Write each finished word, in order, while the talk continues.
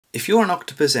If you're an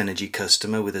Octopus Energy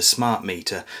customer with a smart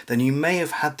meter, then you may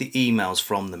have had the emails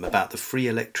from them about the free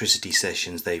electricity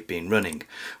sessions they've been running.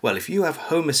 Well, if you have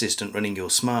Home Assistant running your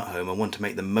smart home and want to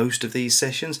make the most of these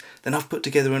sessions, then I've put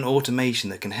together an automation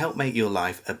that can help make your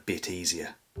life a bit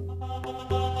easier.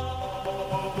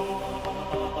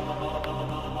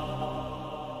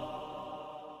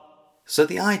 So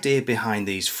the idea behind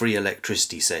these free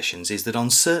electricity sessions is that on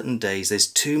certain days there's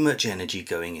too much energy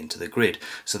going into the grid.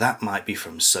 So that might be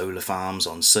from solar farms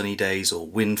on sunny days or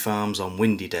wind farms on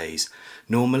windy days.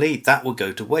 Normally that will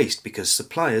go to waste because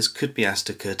suppliers could be asked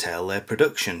to curtail their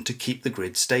production to keep the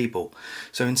grid stable.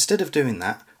 So instead of doing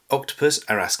that, Octopus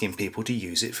are asking people to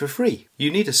use it for free.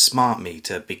 You need a smart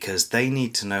meter because they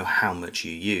need to know how much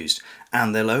you used,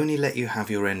 and they'll only let you have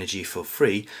your energy for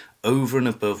free over and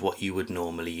above what you would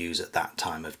normally use at that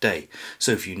time of day.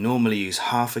 So if you normally use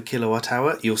half a kilowatt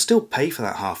hour, you'll still pay for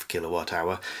that half a kilowatt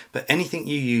hour, but anything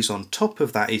you use on top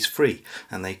of that is free,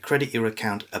 and they credit your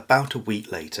account about a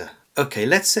week later. Okay,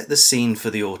 let's set the scene for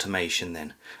the automation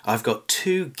then. I've got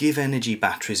two Give Energy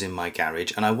batteries in my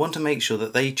garage and I want to make sure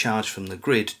that they charge from the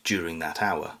grid during that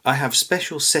hour. I have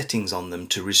special settings on them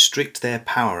to restrict their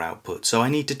power output, so I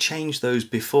need to change those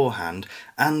beforehand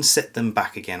and set them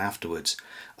back again afterwards.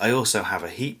 I also have a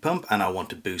heat pump and I want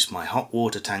to boost my hot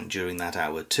water tank during that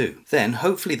hour too. Then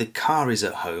hopefully the car is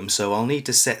at home, so I'll need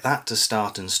to set that to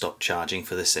start and stop charging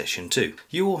for the session too.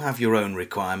 You all have your own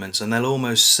requirements and they'll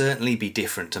almost certainly be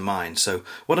different to mine, so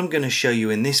what I'm going to show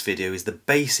you in this video is the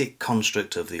basic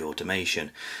construct of the automation.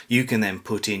 You can then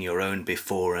put in your own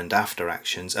before and after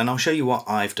actions, and I'll show you what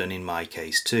I've done in my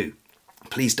case too.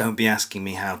 Please don't be asking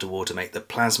me how to automate the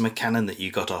plasma cannon that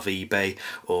you got off eBay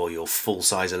or your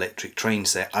full-size electric train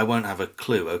set. I won't have a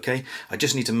clue, okay? I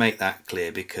just need to make that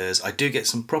clear because I do get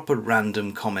some proper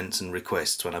random comments and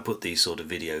requests when I put these sort of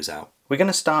videos out. We're going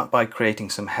to start by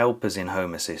creating some helpers in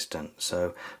Home Assistant.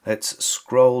 So let's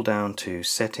scroll down to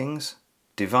Settings,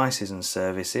 Devices and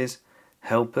Services,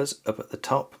 Helpers up at the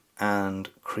top, and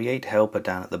create helper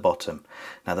down at the bottom.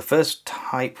 Now the first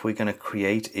type we're going to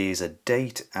create is a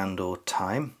date and or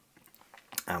time,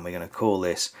 and we're going to call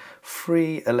this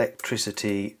free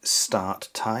electricity start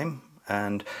time,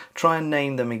 and try and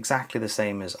name them exactly the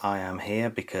same as I am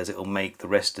here because it will make the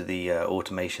rest of the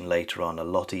automation later on a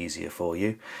lot easier for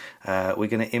you. We're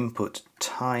going to input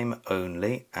time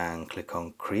only and click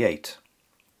on create.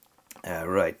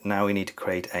 Right, now we need to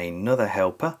create another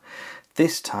helper.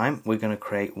 This time we're going to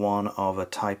create one of a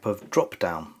type of drop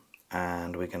down,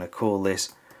 and we're going to call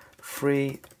this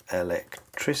free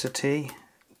electricity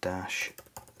dash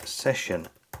session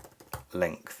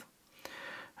length.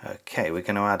 Okay, we're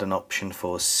going to add an option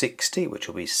for 60, which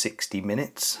will be 60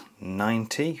 minutes,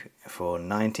 90 for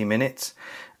 90 minutes,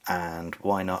 and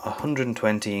why not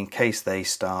 120 in case they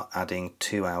start adding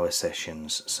 2-hour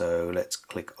sessions. So let's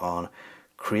click on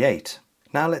create.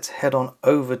 Now let's head on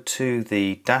over to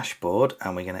the dashboard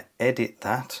and we're going to edit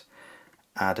that,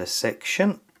 add a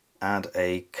section, add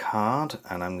a card,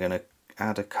 and I'm going to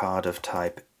add a card of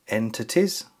type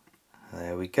entities.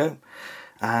 There we go.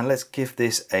 And let's give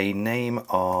this a name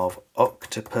of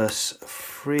Octopus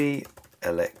Free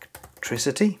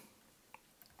Electricity.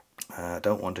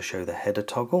 Don't want to show the header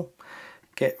toggle.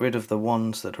 Get rid of the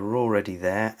ones that are already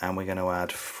there, and we're going to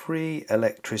add free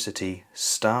electricity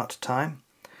start time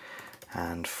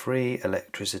and free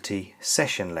electricity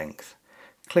session length.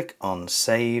 Click on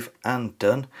save and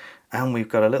done, and we've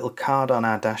got a little card on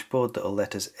our dashboard that will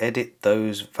let us edit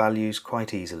those values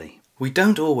quite easily. We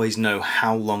don't always know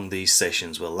how long these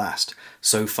sessions will last.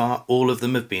 So far all of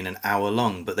them have been an hour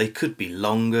long, but they could be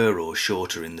longer or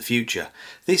shorter in the future.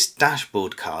 This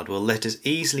dashboard card will let us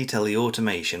easily tell the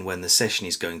automation when the session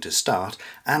is going to start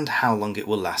and how long it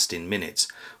will last in minutes.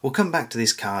 We'll come back to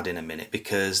this card in a minute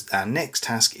because our next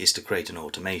task is to create an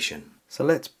automation. So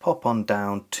let's pop on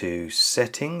down to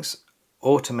Settings,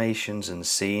 Automations and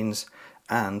Scenes,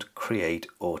 and create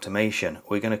automation.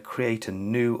 We're going to create a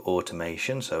new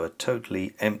automation, so a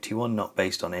totally empty one, not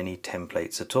based on any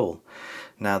templates at all.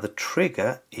 Now the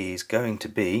trigger is going to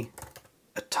be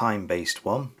a time-based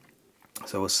one,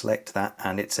 so we'll select that,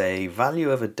 and it's a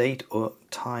value of a date or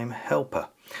time helper,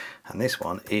 and this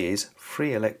one is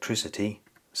free electricity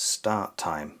start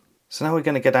time. So now we're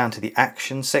going to go down to the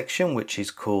action section, which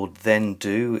is called Then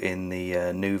Do in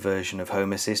the new version of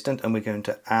Home Assistant, and we're going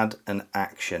to add an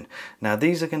action. Now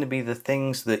these are going to be the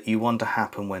things that you want to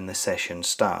happen when the session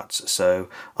starts. So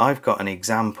I've got an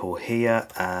example here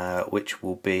which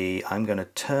will be, I'm going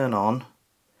to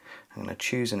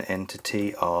choose an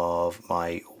entity of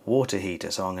my water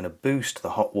heater, so I'm going to boost the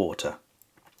hot water.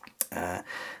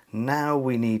 Now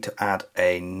we need to add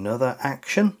another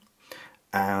action.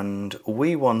 and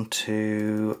we want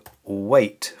to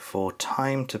wait for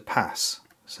time to pass,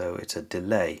 so it's a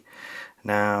delay.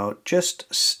 Now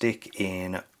just stick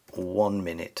in 1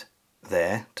 minute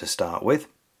there to start with,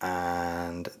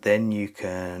 and then you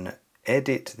can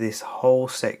edit this whole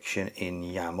section in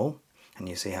YAML, and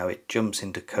you see how it jumps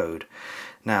into code.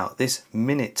 Now this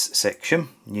minutes section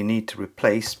you need to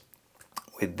replace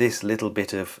with this little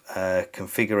bit of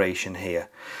configuration here.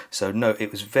 So note,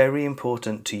 it was very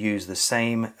important to use the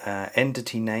same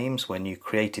entity names when you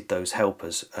created those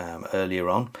helpers earlier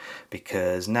on,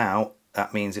 because now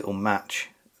that means it will match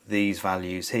these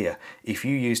values here. If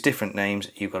you use different names,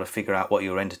 you've got to figure out what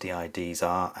your entity IDs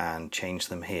are and change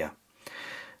them here.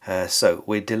 So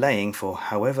we're delaying for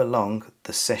however long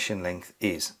the session length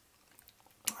is.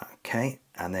 Okay,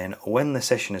 and then when the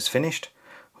session is finished,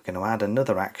 we're going to add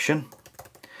another action,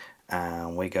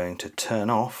 and we're going to turn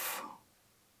off,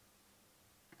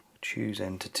 choose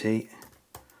entity,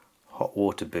 hot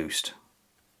water boost,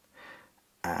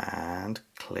 and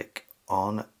click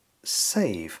on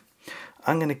save.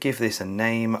 I'm going to give this a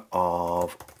name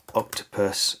of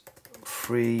Octopus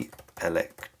free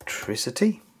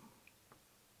electricity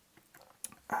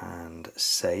and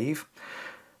save.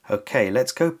 Okay,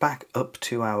 let's go back up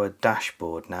to our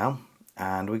dashboard now,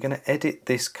 and we're going to edit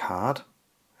this card,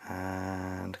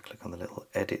 and click on the little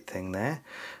edit thing there,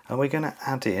 and we're going to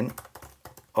add in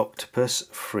Octopus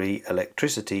free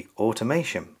electricity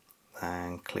automation,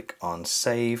 and click on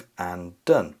save and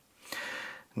done.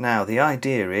 Now the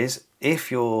idea is,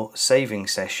 if your saving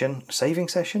session,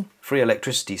 free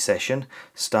electricity session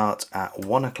starts at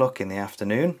 1 o'clock in the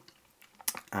afternoon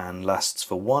and lasts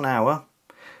for 1 hour,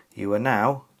 you are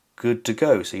now good to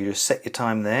go. So you just set your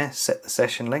time there, set the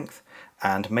session length,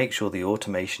 and make sure the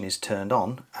automation is turned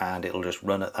on, and it'll just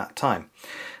run at that time.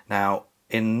 Now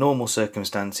in normal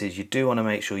circumstances you do want to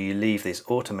make sure you leave this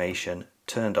automation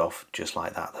turned off just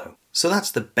like that though. So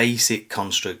that's the basic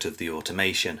construct of the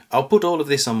automation. I'll put all of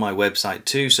this on my website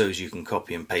too, so as you can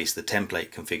copy and paste the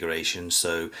template configuration,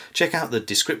 so check out the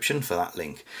description for that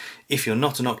link. If you're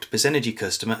not an Octopus Energy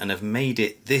customer and have made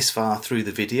it this far through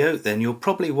the video, then you're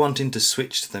probably wanting to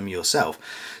switch to them yourself,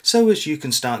 so as you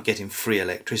can start getting free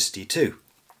electricity too.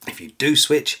 If you do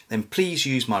switch, then please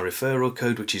use my referral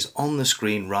code, which is on the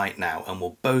screen right now, and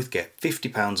we'll both get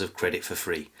 £50 of credit for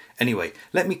free. Anyway,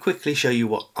 let me quickly show you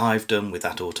what I've done with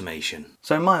that automation.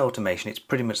 So my automation, it's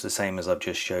pretty much the same as I've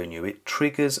just shown you. It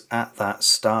triggers at that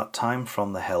start time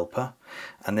from the helper,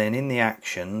 and then in the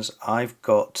actions I've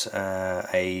got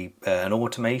an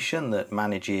automation that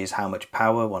manages how much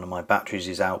power one of my batteries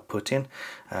is outputting.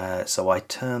 So I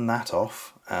turn that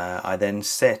off. I then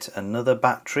set another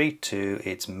battery to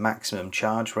its maximum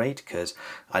charge rate, because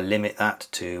I limit that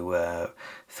to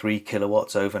 3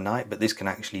 kilowatts overnight, but this can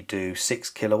actually do 6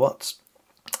 kilowatts.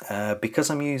 Because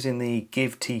I'm using the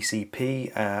Give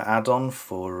TCP add-on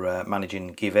for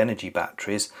managing Give Energy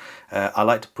batteries, I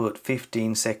like to put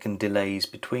 15-second delays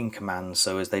between commands,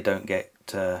 so as they don't get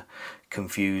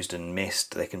confused and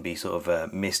missed. They can be sort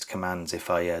of missed commands if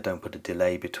I don't put a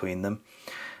delay between them.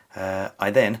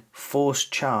 I then force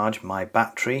charge my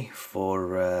battery for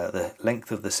the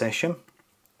length of the session.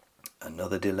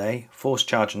 Another delay, force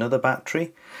charge another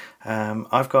battery.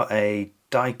 I've got a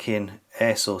Daikin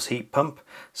air source heat pump,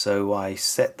 so I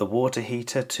set the water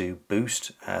heater to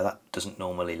boost. That doesn't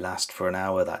normally last for an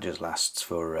hour, that just lasts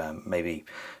for maybe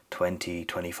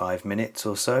 20-25 minutes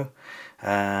or so.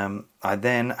 I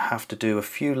then have to do a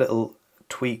few little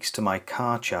tweaks to my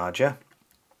car charger.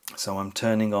 So I'm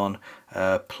turning on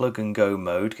plug and go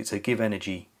mode. It's a Give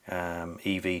Energy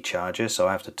EV charger, so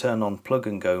I have to turn on plug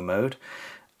and go mode,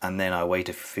 and then I wait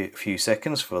a few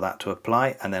seconds for that to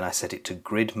apply, and then I set it to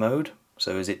grid mode,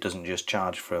 so as it doesn't just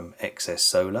charge from excess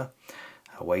solar.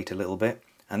 I wait a little bit,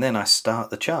 and then I start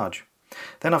the charge.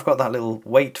 Then I've got that little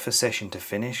wait for session to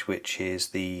finish, which is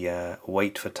the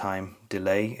wait for time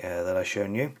delay that I've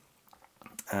shown you.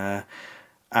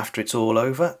 After it's all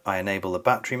over, I enable the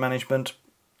battery management,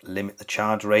 limit the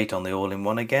charge rate on the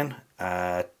all-in-one again,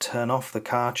 turn off the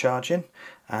car charging,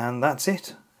 and that's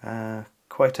it.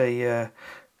 Quite a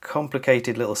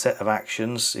complicated little set of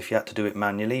actions if you had to do it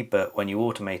manually, but when you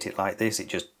automate it like this, it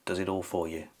just does it all for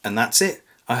you. And that's it.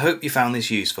 I hope you found this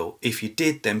useful. If you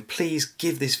did, then please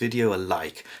give this video a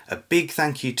like. A big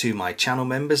thank you to my channel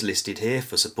members listed here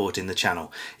for supporting the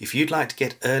channel. If you'd like to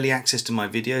get early access to my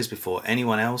videos before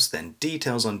anyone else, then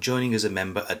details on joining as a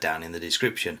member are down in the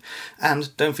description.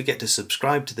 And don't forget to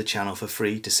subscribe to the channel for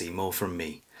free to see more from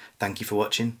me. Thank you for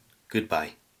watching.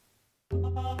 Goodbye.